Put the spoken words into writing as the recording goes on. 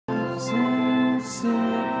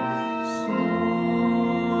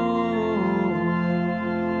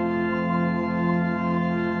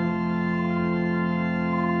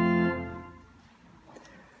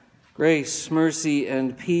Grace, mercy,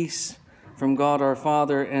 and peace from God our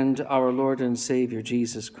Father and our Lord and Savior,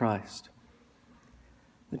 Jesus Christ.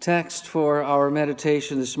 The text for our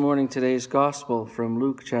meditation this morning, today's Gospel from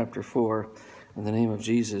Luke chapter 4, in the name of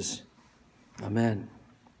Jesus. Amen.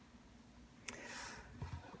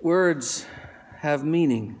 Words have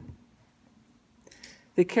meaning.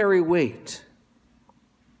 They carry weight.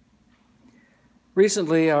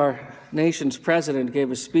 Recently, our nation's president gave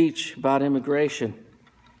a speech about immigration,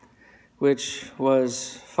 which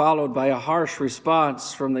was followed by a harsh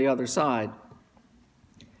response from the other side.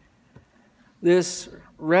 This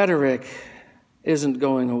rhetoric isn't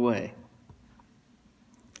going away.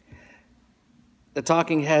 The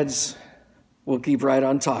talking heads will keep right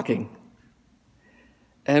on talking,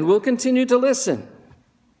 and we'll continue to listen.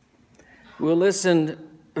 We'll listen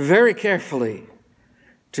very carefully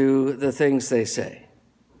to the things they say.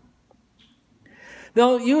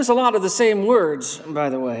 They'll use a lot of the same words,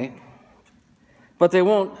 by the way, but they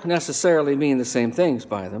won't necessarily mean the same things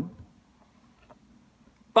by them.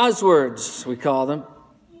 Buzzwords, we call them.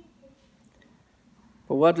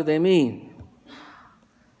 But what do they mean?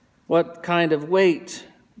 What kind of weight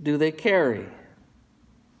do they carry?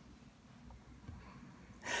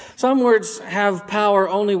 Some words have power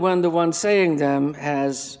only when the one saying them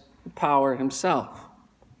has power himself.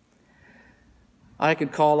 I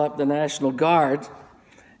could call up the National Guard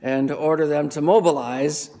and order them to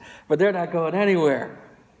mobilize, but they're not going anywhere.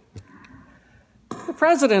 The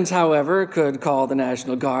president, however, could call the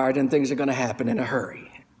National Guard and things are going to happen in a hurry.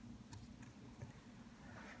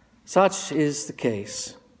 Such is the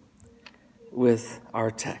case with our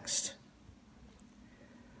text.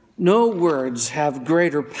 No words have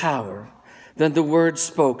greater power than the words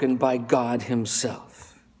spoken by God Himself.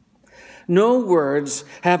 No words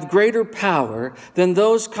have greater power than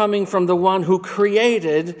those coming from the one who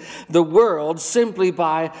created the world simply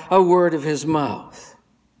by a word of His mouth.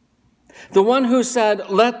 The one who said,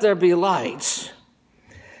 "Let there be light,"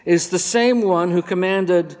 is the same one who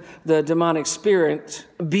commanded the demonic spirit,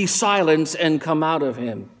 "Be silent," and come out of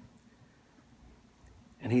him.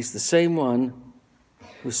 And He's the same one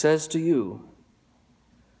who says to you,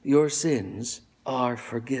 "Your sins are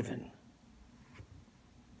forgiven."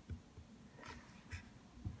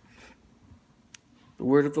 The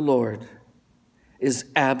word of the Lord is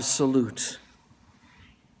absolute.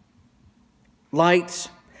 Light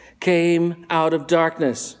came out of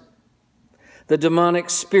darkness. The demonic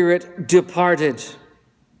spirit departed,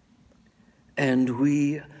 and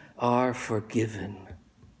we are forgiven.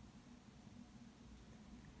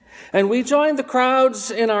 And we joined the crowds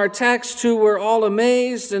in our text who were all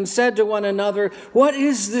amazed and said to one another, "What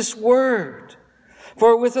is this word?"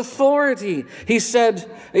 For with authority, He said,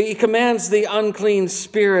 He commands the unclean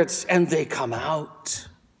spirits, and they come out.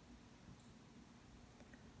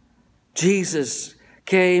 Jesus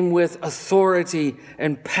came with authority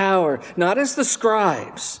and power, not as the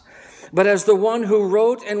scribes, but as the one who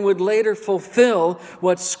wrote and would later fulfill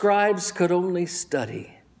what scribes could only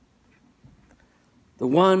study. The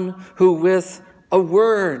one who with a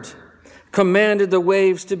word commanded the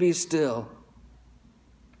waves to be still,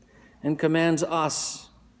 and commands us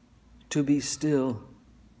to be still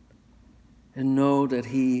and know that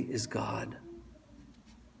He is God.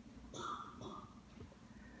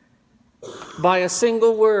 By a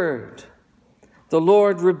single word, the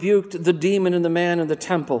Lord rebuked the demon in the man in the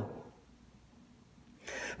temple.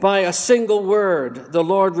 By a single word, the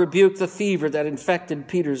Lord rebuked the fever that infected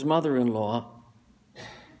Peter's mother-in-law.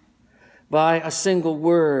 By a single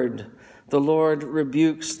word, the Lord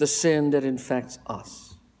rebukes the sin that infects us.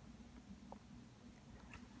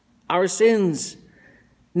 Our sins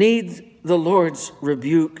need the Lord's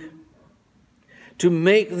rebuke to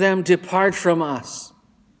make them depart from us.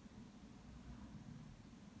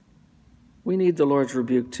 We need the Lord's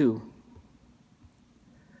rebuke too,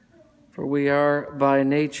 for we are by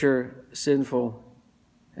nature sinful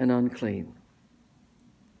and unclean.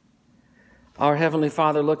 Our Heavenly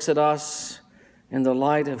Father looks at us in the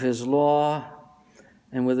light of His law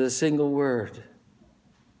and with a single word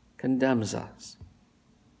condemns us.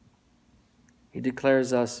 He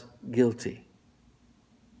declares us guilty.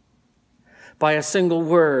 By a single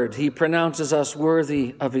word, He pronounces us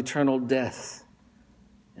worthy of eternal death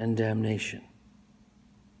and damnation.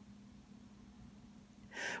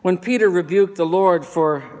 When Peter rebuked the Lord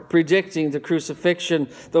for predicting the crucifixion,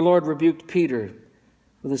 the Lord rebuked Peter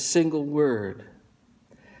with a single word.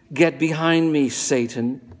 "Get behind me,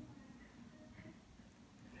 Satan,"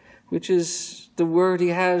 which is the word He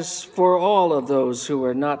has for all of those who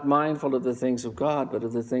are not mindful of the things of God, but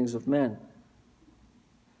of the things of men.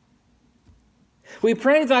 We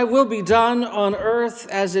pray, thy will be done on earth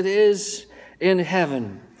as it is in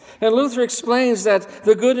heaven. And Luther explains that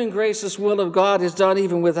the good and gracious will of God is done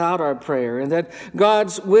even without our prayer, and that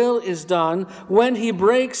God's will is done when he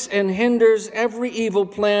breaks and hinders every evil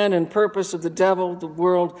plan and purpose of the devil, the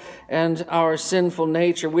world, and our sinful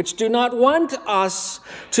nature, which do not want us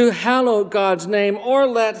to hallow God's name or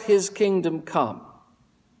let his kingdom come.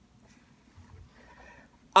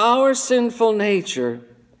 Our sinful nature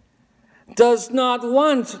does not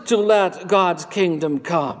want to let God's kingdom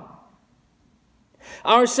come.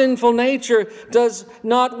 Our sinful nature does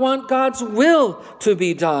not want God's will to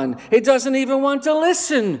be done. It doesn't even want to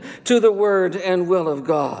listen to the word and will of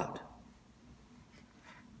God.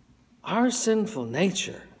 Our sinful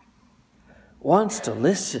nature wants to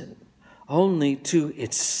listen only to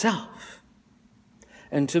itself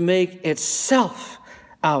and to make itself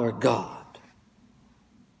our God.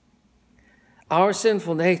 Our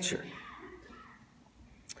sinful nature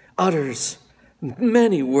utters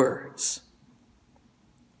many words,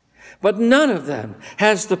 but none of them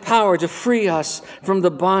has the power to free us from the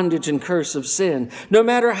bondage and curse of sin, no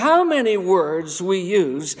matter how many words we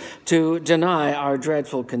use to deny our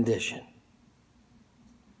dreadful condition.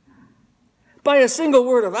 By a single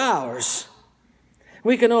word of ours,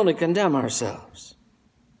 we can only condemn ourselves.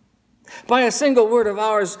 By a single word of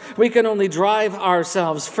ours, we can only drive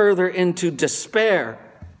ourselves further into despair.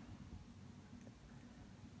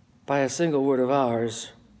 By a single word of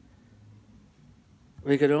ours,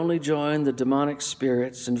 we could only join the demonic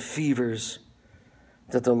spirits and fevers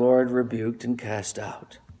that the Lord rebuked and cast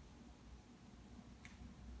out.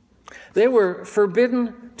 They were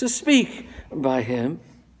forbidden to speak by him,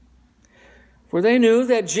 for they knew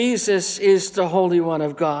that Jesus is the Holy One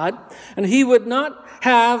of God, and he would not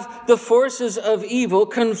have the forces of evil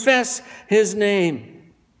confess his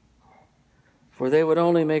name, for they would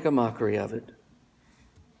only make a mockery of it.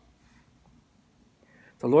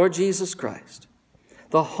 The Lord Jesus Christ,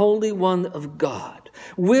 the Holy One of God,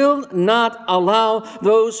 will not allow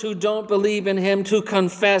those who don't believe in him to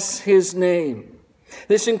confess his name.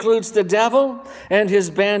 This includes the devil and his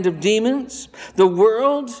band of demons, the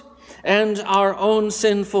world, and our own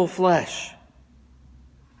sinful flesh.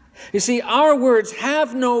 You see, our words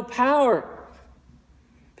have no power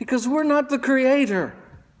because we're not the creator,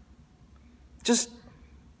 just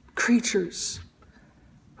creatures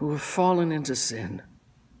who have fallen into sin.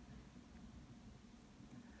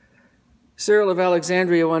 Cyril of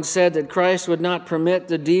Alexandria once said that Christ would not permit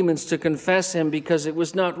the demons to confess him because it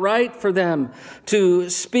was not right for them to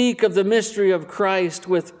speak of the mystery of Christ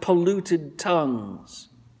with polluted tongues.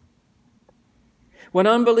 When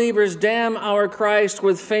unbelievers damn our Christ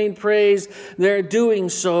with faint praise, they're doing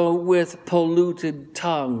so with polluted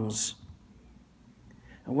tongues.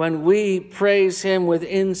 When we praise him with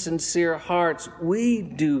insincere hearts, we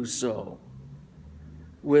do so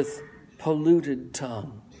with polluted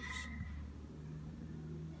tongues.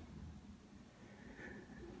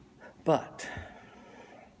 But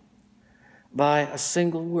by a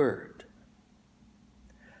single word,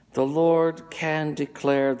 the Lord can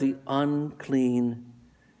declare the unclean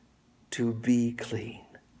to be clean.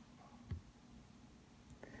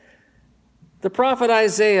 The prophet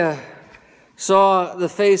Isaiah saw the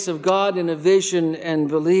face of God in a vision and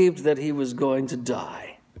believed that he was going to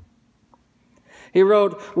die. He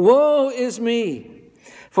wrote, "Woe is me!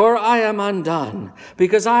 For I am undone,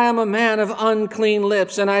 because I am a man of unclean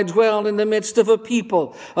lips, and I dwell in the midst of a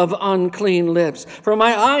people of unclean lips. For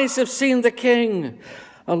my eyes have seen the King,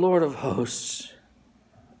 a Lord of hosts."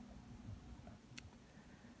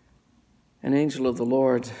 An angel of the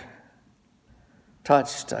Lord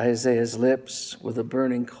touched Isaiah's lips with a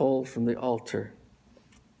burning coal from the altar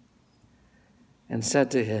and said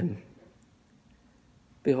to him,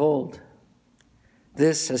 "Behold,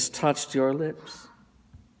 this has touched your lips.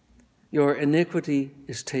 Your iniquity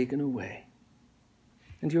is taken away,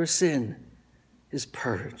 and your sin is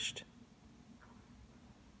purged."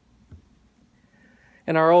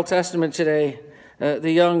 In our Old Testament today,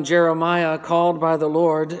 the young Jeremiah, called by the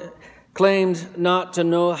Lord, claimed not to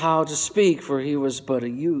know how to speak, for he was but a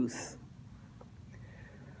youth.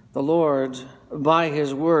 The Lord, by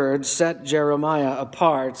his word, set Jeremiah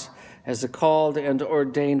apart as a called and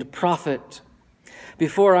ordained prophet.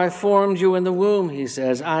 "Before I formed you in the womb," he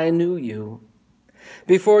says, "I knew you.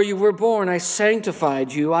 Before you were born, I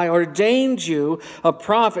sanctified you. I ordained you a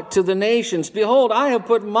prophet to the nations. Behold, I have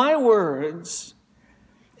put my words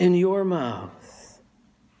in your mouth."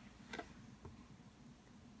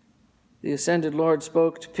 The ascended Lord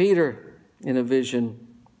spoke to Peter in a vision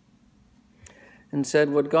and said,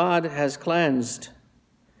 "What God has cleansed,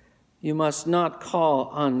 you must not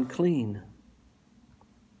call unclean."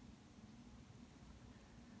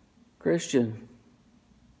 Christian,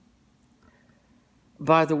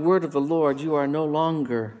 by the word of the Lord, you are no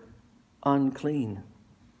longer unclean.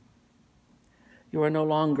 You are no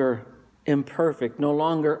longer imperfect, no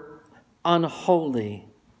longer unholy,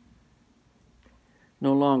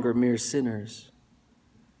 no longer mere sinners.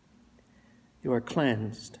 You are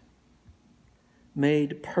cleansed,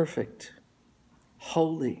 made perfect,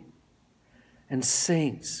 holy, and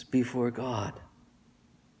saints before God.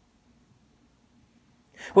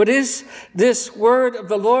 What is this word of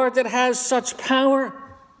the Lord that has such power?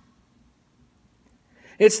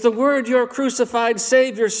 It's the word your crucified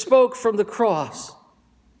Savior spoke from the cross.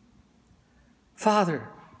 Father,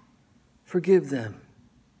 forgive them,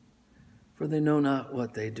 for they know not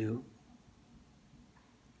what they do.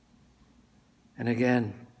 And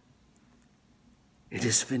again, it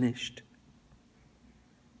is finished.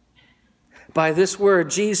 By this word,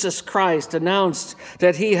 Jesus Christ announced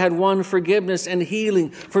that he had won forgiveness and healing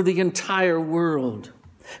for the entire world.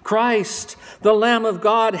 Christ, the Lamb of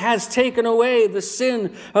God, has taken away the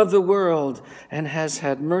sin of the world and has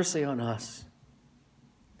had mercy on us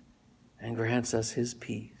and grants us his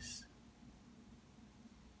peace.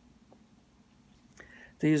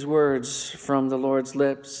 These words from the Lord's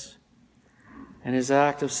lips and his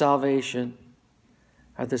act of salvation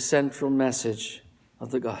are the central message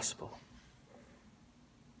of the gospel.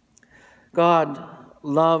 God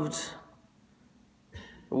loved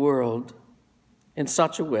the world in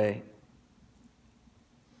such a way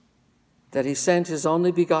that he sent his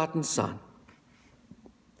only begotten Son,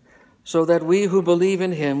 so that we who believe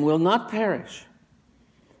in him will not perish,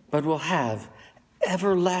 but will have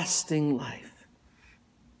everlasting life.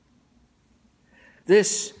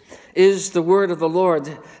 This is the word of the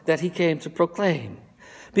Lord that he came to proclaim.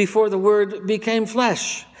 Before the word became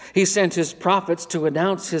flesh, he sent his prophets to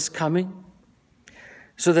announce his coming,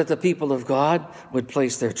 so that the people of God would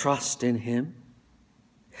place their trust in him.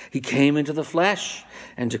 He came into the flesh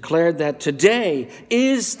and declared that today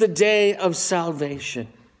is the day of salvation.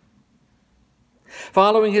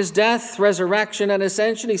 Following his death, resurrection, and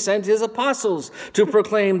ascension, he sent his apostles to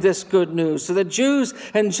proclaim this good news, so that Jews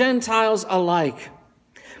and Gentiles alike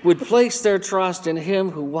would place their trust in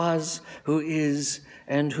him who was, who is,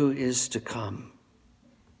 and who is to come.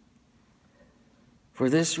 For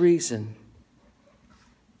this reason,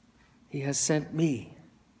 he has sent me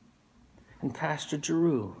and Pastor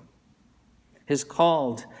Giroux, his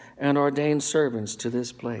called and ordained servants, to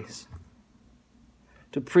this place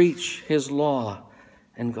to preach his law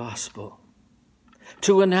and gospel,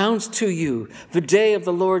 to announce to you the day of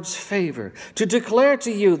the Lord's favor, to declare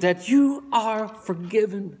to you that you are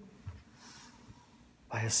forgiven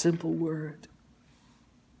by a simple word.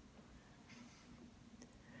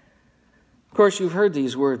 Of course, you've heard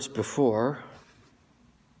these words before.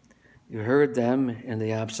 You heard them in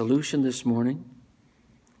the absolution this morning,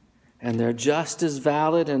 and they're just as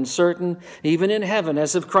valid and certain even in heaven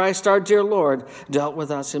as if Christ our dear Lord dealt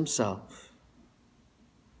with us himself.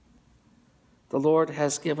 The Lord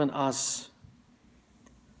has given us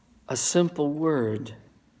a simple word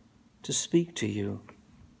to speak to you.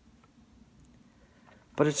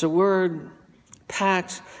 But it's a word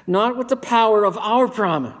packed not with the power of our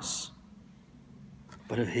promise,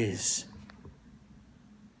 but of his.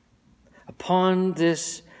 Upon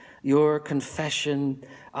this, your confession,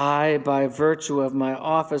 I, by virtue of my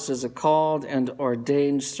office as a called and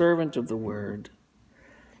ordained servant of the word,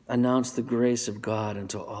 announce the grace of God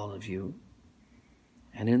unto all of you.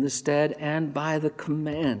 And in the stead and by the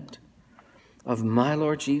command of my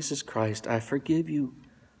Lord Jesus Christ, I forgive you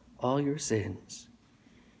all your sins.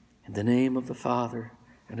 In the name of the Father,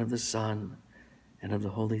 and of the Son, and of the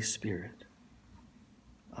Holy Spirit.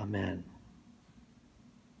 Amen.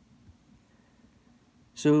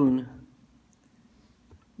 Soon,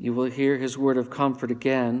 you will hear his word of comfort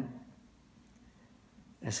again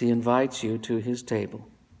as he invites you to his table.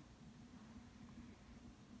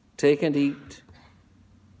 Take and eat.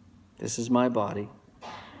 This is my body,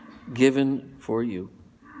 given for you.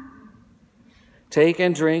 Take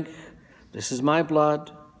and drink. This is my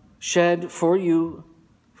blood, shed for you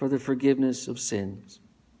for the forgiveness of sins.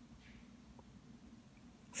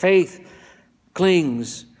 Faith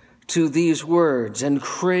clings to these words and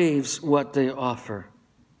craves what they offer.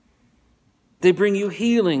 They bring you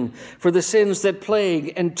healing for the sins that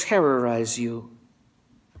plague and terrorize you.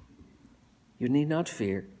 You need not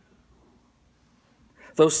fear.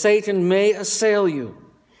 Though Satan may assail you,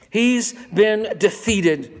 he's been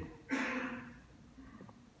defeated.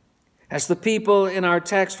 As the people in our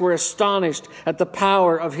text were astonished at the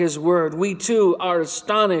power of his word, we too are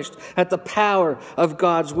astonished at the power of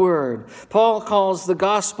God's word. Paul calls the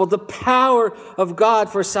gospel the power of God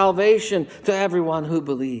for salvation to everyone who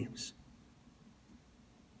believes.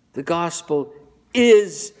 The gospel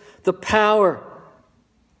is the power,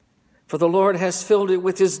 for the Lord has filled it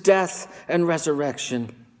with his death and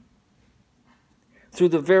resurrection. Through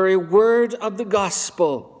the very word of the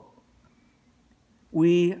gospel,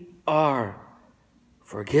 we are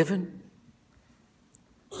forgiven,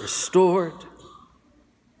 restored,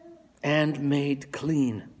 and made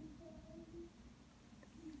clean.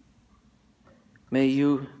 May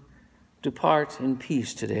you depart in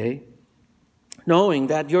peace today, knowing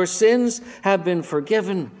that your sins have been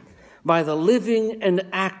forgiven by the living and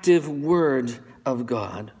active Word of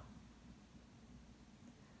God.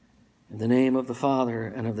 In the name of the Father,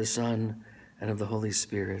 and of the Son, and of the Holy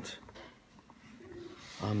Spirit.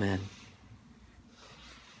 Amen.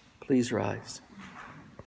 Please rise.